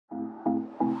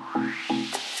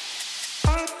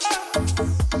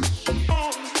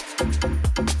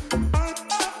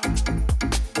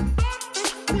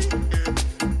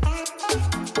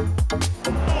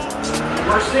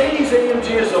Mercedes-AMG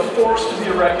is a force to be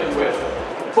reckoned with,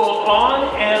 both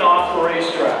on and off the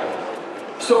racetrack.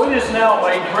 So it is now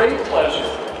my great pleasure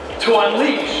to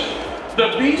unleash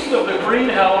the beast of the green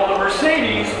hell, the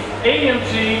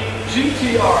Mercedes-AMG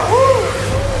GT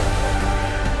R.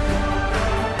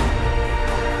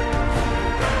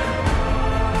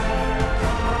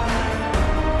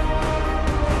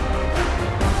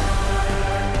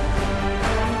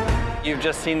 You've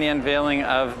just seen the unveiling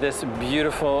of this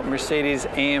beautiful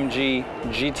Mercedes-AMG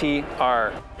GT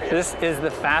R. This is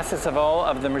the fastest of all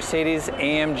of the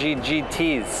Mercedes-AMG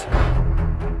GTs.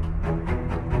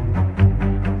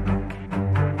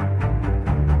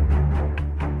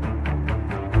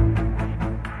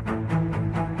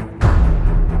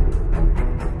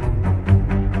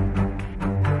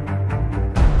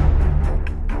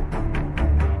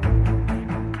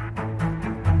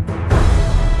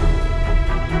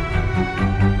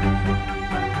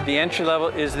 The entry level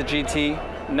is the GT,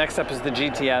 next up is the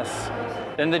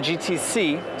GTS, then the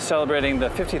GTC, celebrating the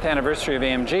 50th anniversary of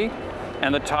AMG,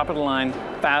 and the top of the line,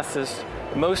 fastest,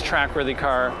 most track-worthy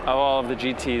car of all of the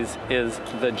GTs is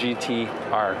the GT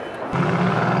R.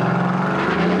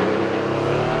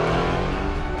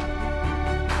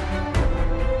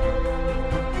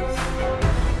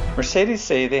 Mercedes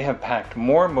say they have packed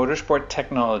more motorsport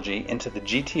technology into the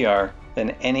GTR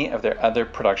than any of their other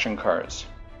production cars.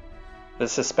 The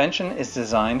suspension is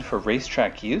designed for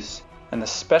racetrack use, and the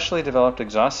specially developed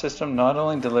exhaust system not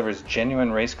only delivers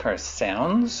genuine race car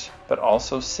sounds, but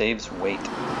also saves weight.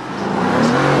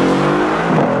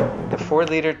 The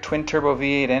 4-liter twin-turbo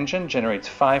V8 engine generates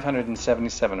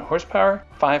 577 horsepower,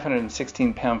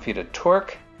 516 pound-feet of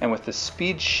torque, and with the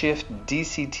Speed Shift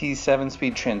DCT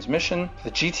 7-speed transmission, the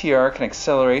GTR can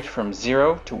accelerate from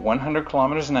 0 to 100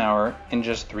 kilometers an hour in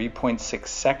just 3.6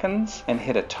 seconds and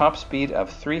hit a top speed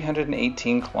of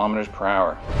 318 kilometers per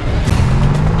hour.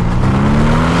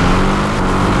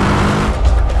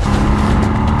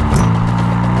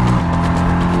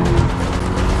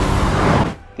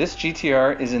 This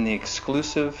GTR is in the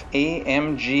exclusive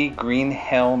AMG Green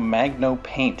Hell Magno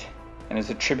paint, and is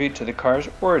a tribute to the car's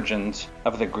origins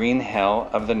of the green hell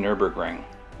of the Nürburgring.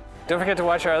 Don't forget to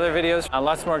watch our other videos.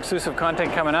 Lots more exclusive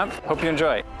content coming up. Hope you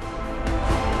enjoy.